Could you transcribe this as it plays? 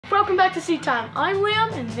Welcome back to Seat Time. I'm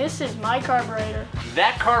Liam, and this is my carburetor.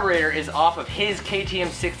 That carburetor is off of his KTM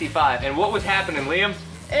 65, and what was happening, Liam?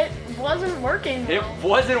 It wasn't working. It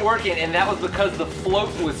wasn't working, and that was because the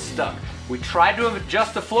float was stuck. We tried to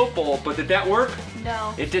adjust the float bowl, but did that work?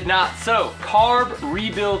 No. It did not. So, Carb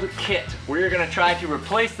Rebuild Kit. We're gonna try to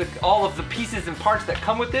replace all of the pieces and parts that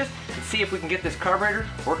come with this and see if we can get this carburetor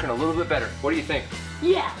working a little bit better. What do you think?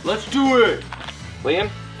 Yeah. Let's do it! Liam,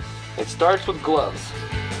 it starts with gloves.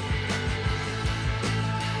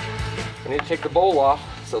 We need to take the bowl off.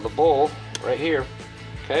 So the bowl, right here,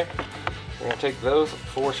 okay? We're gonna take those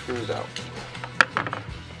 4 screws out.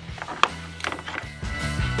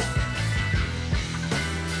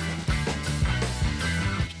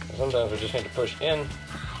 Sometimes we just need to push in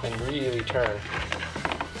and really turn.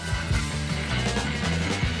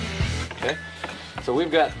 Okay, so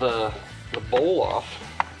we've got the bowl off.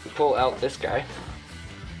 We pull out this guy.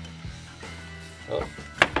 Oh.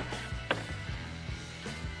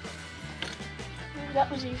 That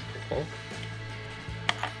was easy. Okay.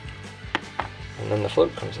 And then the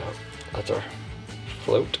float comes out. That's our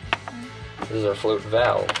float. This is our float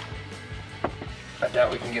valve. I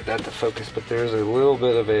doubt we can get that to focus, but there's a little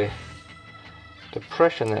bit of a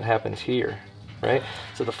depression that happens here, right?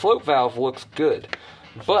 So the float valve looks good,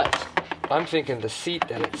 but I'm thinking the seat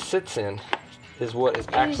that it sits in is what is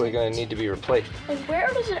actually going to need to be replaced. Like, where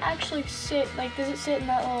does it actually sit? Like, does it sit in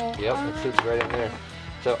that little... Yep, it sits right in there.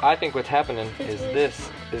 So I think what's happening is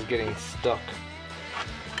this is getting stuck.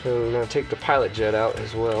 So we're going to take the pilot jet out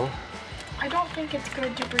as well. I don't think it's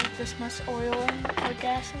good to breathe this much oil or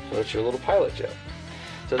gas in it. So that's your little pilot jet.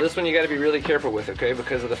 So this one you got to be really careful with, okay?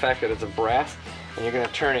 Because of the fact that it's a brass, and you're going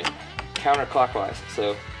to turn it counterclockwise.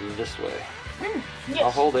 So this way. Yes.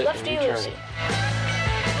 I'll hold it Lefty and you turn loosey. it.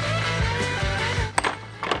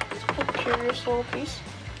 It's a curious little piece.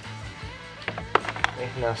 Okay,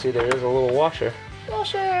 now see, there is a little washer.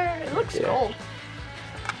 Washer. It looks gold.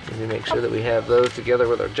 Need to make sure that we have those together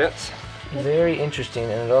with our jets. Very interesting,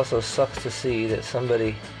 and it also sucks to see that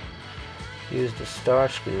somebody used a star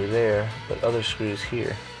screw there, but other screws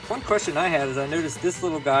here. One question I had is I noticed this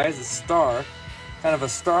little guy is a star, kind of a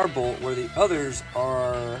star bolt, where the others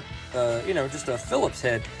are, you know, just a Phillips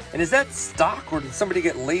head. And is that stock, or did somebody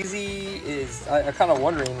get lazy? I'm kind of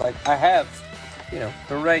wondering, like, I have, you know,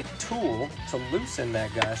 the right tool to loosen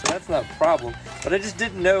that guy, so that's not a problem. But I just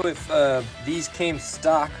didn't know if these came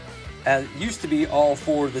stock, as used to be all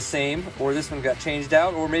 4 the same, or this one got changed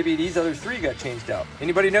out, or maybe these other 3 got changed out.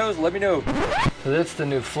 Anybody knows? Let me know. So that's the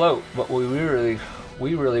new float, but we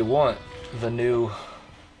really want the new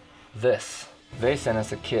this. They sent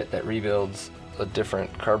us a kit that rebuilds a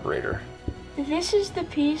different carburetor. This is the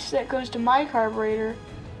piece that goes to my carburetor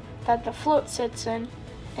that the float sits in,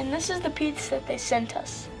 and this is the piece that they sent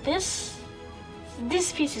us.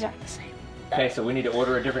 These pieces aren't the same. Okay, so we need to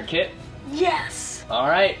order a different kit? Yes! All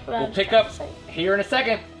right, we'll pick up here in a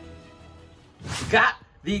second. Got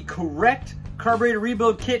the correct carburetor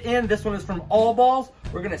rebuild kit in. This one is from All Balls.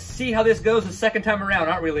 We're gonna see how this goes the second time around,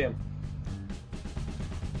 aren't we, Liam?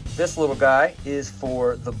 This little guy is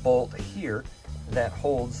for the bolt here that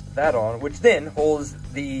holds that on, which then holds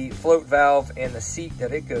the float valve and the seat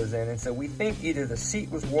that it goes in. And so we think either the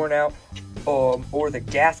seat was worn out or the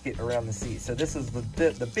gasket around the seat. So this is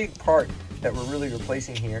the big part that we're really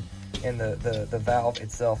replacing here, and the valve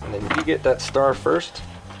itself. And then you get that star first,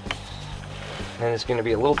 and it's going to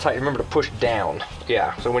be a little tight. Remember to push down.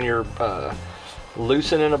 Yeah, so when you're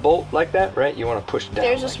loosening a bolt like that, right, you want to push down.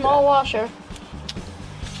 There's a small washer.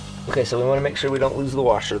 Okay, so we want to make sure we don't lose the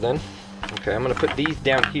washer then. Okay, I'm going to put these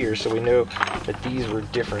down here so we know that these were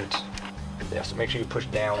different. Yeah, so make sure you push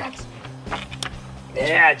down.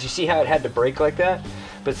 Yeah, did you see how it had to break like that?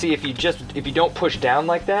 But see, if you don't push down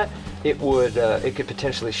like that, it could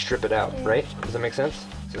potentially strip it out, right? Does that make sense?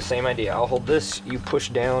 It's the same idea. I'll hold this, you push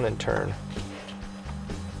down and turn.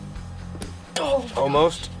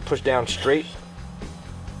 Almost. Push down straight.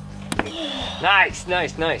 Nice,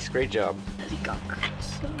 nice, nice. Great job.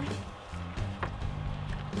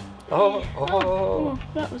 Oh,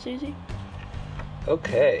 that was easy.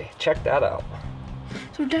 Okay, check that out.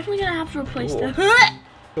 So we're definitely gonna have to replace that.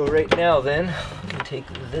 So right now then, we can take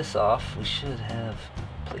this off. We should have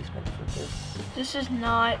replacement for this. This is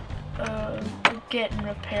not a get and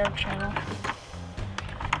repair channel.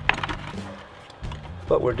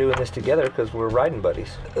 But we're doing this together because we're riding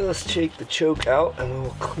buddies. Let's take the choke out and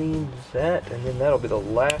we'll clean that, and then that'll be the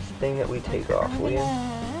last thing that we take off, Liam.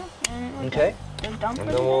 Okay? And then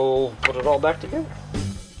we'll put it all back together.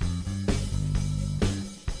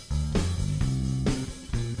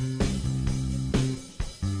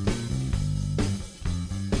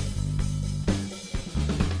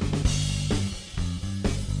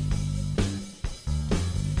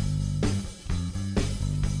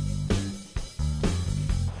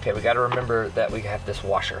 Okay, we got to remember that we have this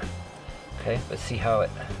washer. Okay, let's see how it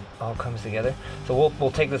all comes together. So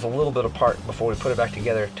we'll take this a little bit apart before we put it back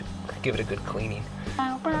together to give it a good cleaning.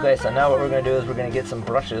 Okay, so now what we're gonna do is we're gonna get some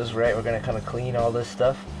brushes, right? We're gonna kind of clean all this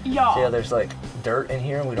stuff. Yeah. See how there's like dirt in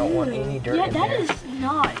here, and we don't want any dirt in there. Yeah, that is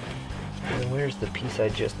not. And where's the piece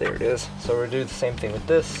there it is. So we're gonna do the same thing with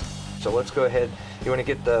this. So let's go ahead. You wanna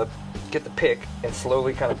get the pick and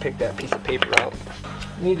slowly kind of pick that piece of paper out.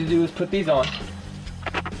 What you need to do is put these on,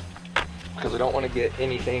 because we don't want to get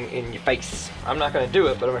anything in your face. I'm not going to do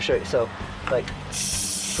it, but I'm going to show you. So, like,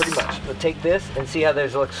 pretty much. But take this and see how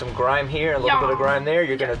there's like some grime here, a little bit of grime there.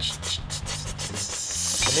 You're going to,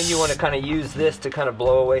 and then you want to kind of use this to kind of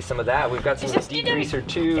blow away some of that. We've got some degreaser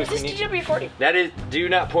too. Is this DW40? That is. Do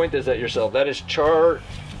not point this at yourself. That is Carb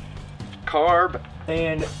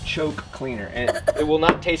and choke cleaner, and it will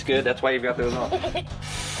not taste good. That's why you've got those on.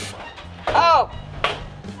 Oh,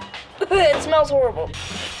 it smells horrible.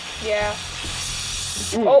 Yeah.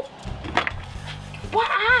 Oh.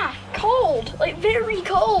 Wow, cold. Like, very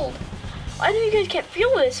cold. I know you guys can't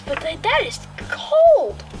feel this, but that is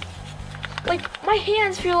cold. Like, my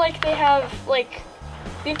hands feel like they have, like,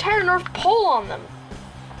 the entire North Pole on them.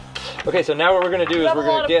 Okay, so now what we're gonna do is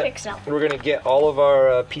we're gonna get all of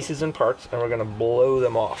our pieces and parts, and we're gonna blow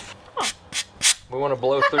them off. Huh. We want to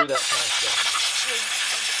blow through that kind of stuff.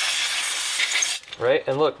 Right,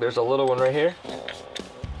 and look, there's a little one right here.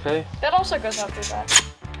 Okay. That also goes out through that.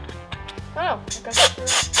 Oh, it goes out through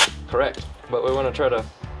it. Correct, but we want to try to,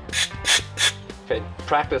 okay,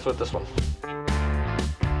 practice with this one.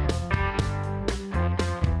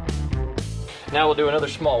 Now we'll do another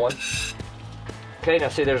small one. Okay, now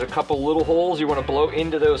see there's a couple little holes. You want to blow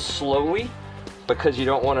into those slowly because you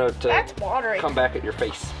don't want it to come back at your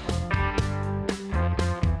face.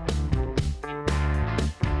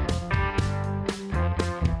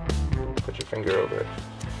 Put your finger over it.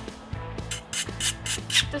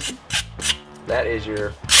 That is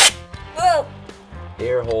your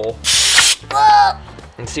air hole.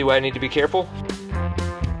 And see why I need to be careful?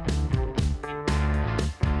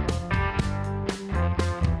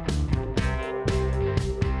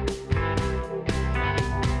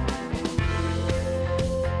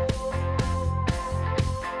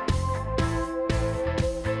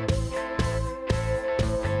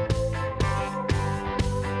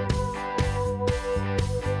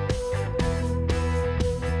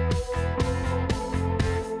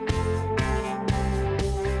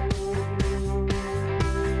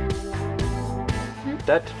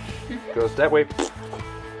 That goes that way.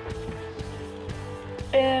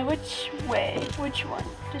 Which way? Which one?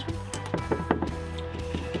 This one?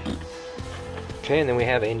 Okay, and then we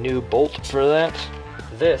have a new bolt for that.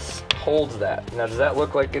 This holds that. Now, does that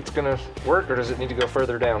look like it's gonna work, or does it need to go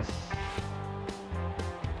further down?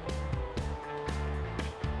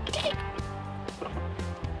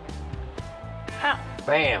 How?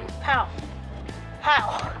 Bam! How?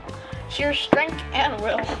 How? Sheer strength and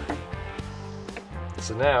will.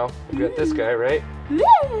 So now, we've got this guy, right?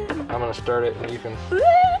 I'm gonna start it and you can...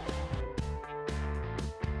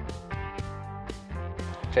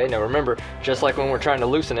 Okay, now remember, just like when we're trying to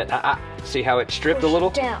loosen it, see how it stripped a little?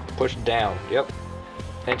 Down. Push down, yep.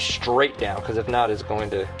 And straight down, because if not, it's going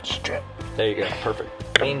to... Strip. There you go,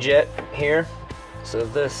 perfect. Main jet here, so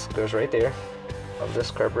this goes right there, of this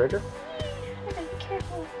carburetor.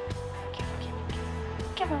 Careful.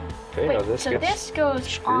 Okay, wait, now this so gets this goes on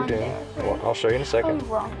screwed in. there. Well, I'll show you in a second. Oh,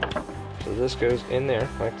 wrong. So this goes in there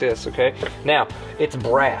like this, okay? Now, it's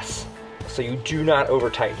brass, so you do not over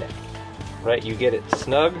tighten it, right? You get it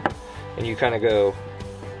snug, and you kind of go,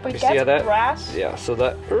 Wait, you see how that? Brass? Yeah, so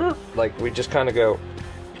that, like we just kind of go,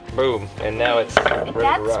 boom, and now it's ready to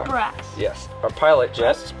rock. That's brass. Yes, our pilot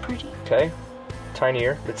jet, Brass is pretty. okay?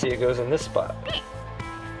 Tinier, but see it goes in this spot.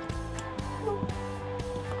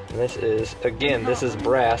 And this is, again, this is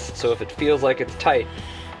brass, so if it feels like it's tight,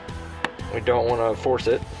 we don't want to force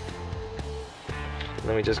it. And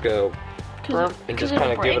then we just go, and just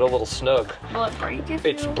kind of give it a little snug. Will it break if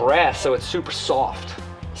It's brass, so it's super soft.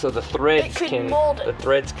 So the threads could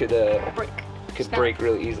break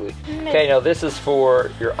really easily. Okay, now this is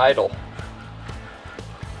for your idle.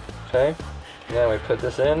 Okay, now we put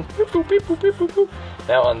this in.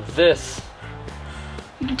 Now on this,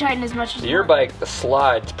 you can tighten as much as your bike, the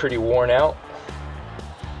slide's pretty worn out.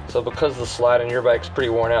 So because the slide on your bike's pretty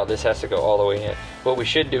worn out, this has to go all the way in. What we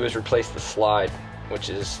should do is replace the slide, which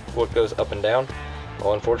is what goes up and down.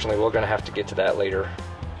 Well, unfortunately, we're gonna have to get to that later.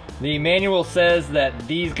 The manual says that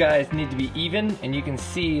these guys need to be even, and you can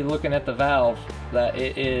see, looking at the valve, that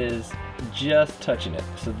it is just touching it.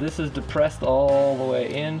 So this is depressed all the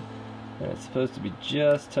way in, And it's supposed to be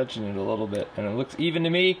just touching it a little bit, and it looks even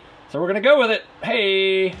to me, so we're gonna go with it.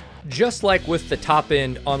 Hey! Just like with the top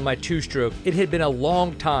end on my two-stroke, it had been a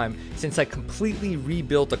long time since I completely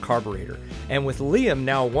rebuilt a carburetor. And with Liam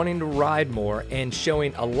now wanting to ride more and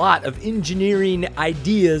showing a lot of engineering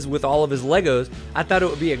ideas with all of his Legos, I thought it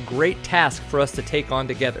would be a great task for us to take on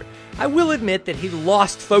together. I will admit that he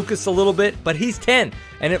lost focus a little bit, but he's 10,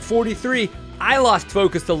 and at 43, I lost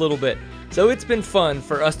focus a little bit. So it's been fun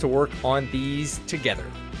for us to work on these together.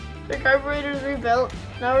 The carburetor's rebuilt.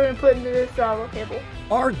 Now we're gonna put in the throttle cable.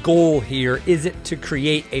 Our goal here isn't to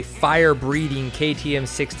create a fire-breathing KTM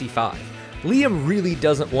 65. Liam really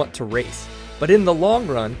doesn't want to race, but in the long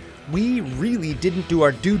run, we really didn't do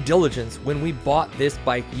our due diligence when we bought this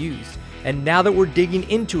bike used. And now that we're digging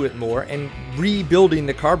into it more and rebuilding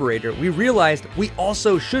the carburetor, we realized we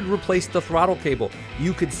also should replace the throttle cable.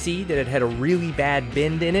 You could see that it had a really bad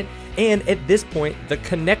bend in it, and at this point, the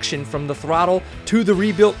connection from the throttle to the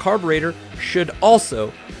rebuilt carburetor should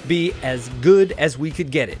also be as good as we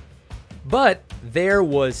could get it. But there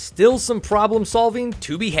was still some problem solving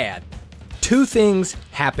to be had. Two things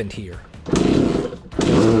happened here.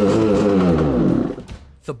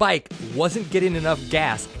 The bike wasn't getting enough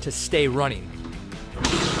gas to stay running.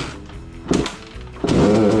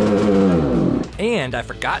 And I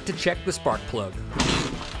forgot to check the spark plug.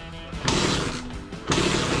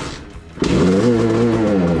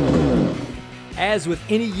 As with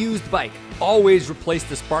any used bike, always replace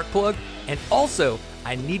the spark plug, and also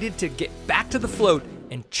I needed to get back to the float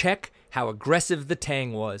and check how aggressive the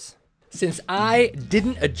tang was. Since I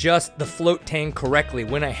didn't adjust the float tang correctly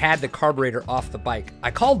when I had the carburetor off the bike,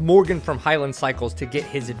 I called Morgan from Highland Cycles to get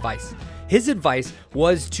his advice. His advice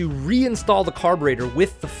was to reinstall the carburetor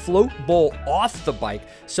with the float bowl off the bike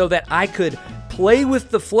so that I could play with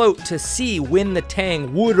the float to see when the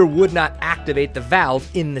tang would or would not activate the valve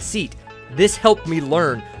in the seat. This helped me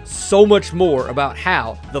learn so much more about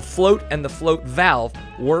how the float and the float valve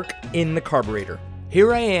work in the carburetor.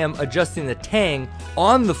 Here I am adjusting the tang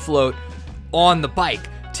on the float on the bike.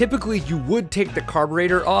 Typically you would take the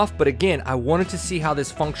carburetor off, but again, I wanted to see how this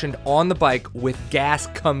functioned on the bike with gas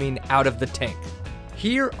coming out of the tank.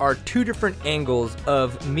 Here are two different angles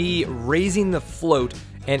of me raising the float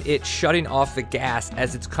and it shutting off the gas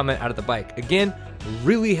as it's coming out of the bike. Again,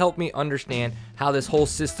 really helped me understand how this whole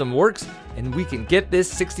system works, and we can get this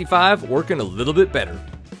 65 working a little bit better.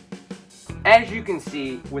 As you can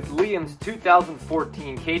see, with Liam's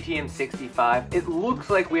 2014 KTM 65, it looks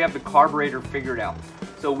like we have the carburetor figured out.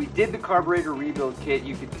 So we did the carburetor rebuild kit.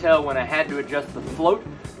 You could tell when I had to adjust the float,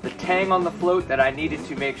 the tang on the float, that I needed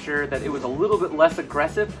to make sure that it was a little bit less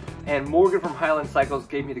aggressive, and Morgan from Highland Cycles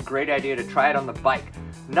gave me the great idea to try it on the bike.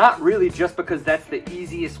 Not really just because that's the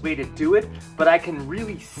easiest way to do it, but I can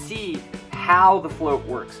really see how the float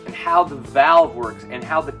works and how the valve works and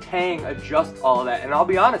how the tang adjusts all of that. And I'll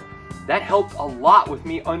be honest, that helped a lot with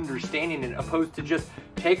me understanding it, opposed to just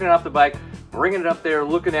taking it off the bike, bringing it up there,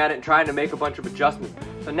 looking at it, and trying to make a bunch of adjustments.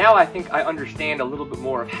 So now I think I understand a little bit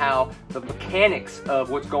more of how the mechanics of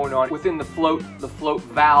what's going on within the float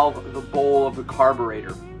valve, the bowl of the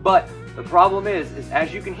carburetor. But the problem is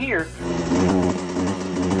as you can hear,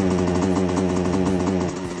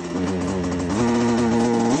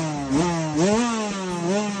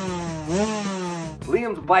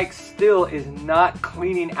 Liam's bike still is not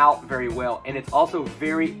cleaning out very well, and it's also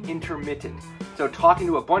very intermittent. So talking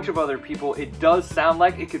to a bunch of other people, it does sound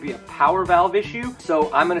like it could be a power valve issue.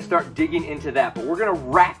 So I'm gonna start digging into that, but we're gonna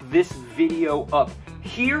wrap this video up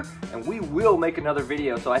here, and we will make another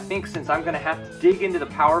video. So I think since I'm gonna have to dig into the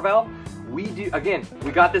power valve, we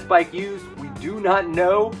got this bike used. We do not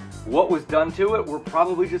know what was done to it. We're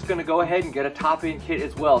probably just gonna go ahead and get a top end kit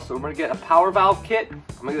as well. So we're gonna get a power valve kit,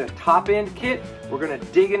 I'm gonna get a top end kit, we're gonna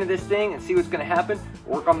dig into this thing and see what's gonna happen,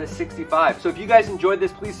 work on this 65. So if you guys enjoyed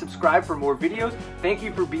this, please subscribe for more videos. Thank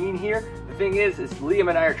you for being here. The thing is Liam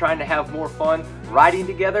and I are trying to have more fun riding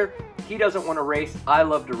together. He doesn't want to race, I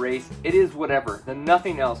love to race. It is whatever, than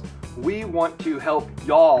nothing else. We want to help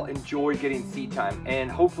y'all enjoy getting seat time,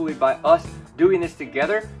 and hopefully by us doing this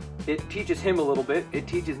together, it teaches him a little bit, it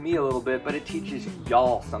teaches me a little bit, but it teaches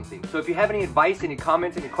y'all something. So if you have any advice, any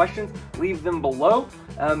comments, any questions, leave them below.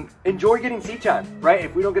 Enjoy getting seat time, right?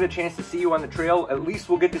 If we don't get a chance to see you on the trail, at least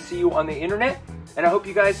we'll get to see you on the internet. And I hope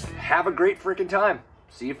you guys have a great freaking time.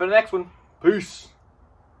 See you for the next one. Peace.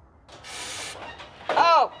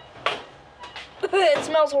 Oh! It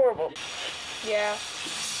smells horrible. Yeah.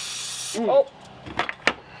 Oh.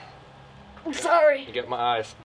 I'm sorry. You get my eyes.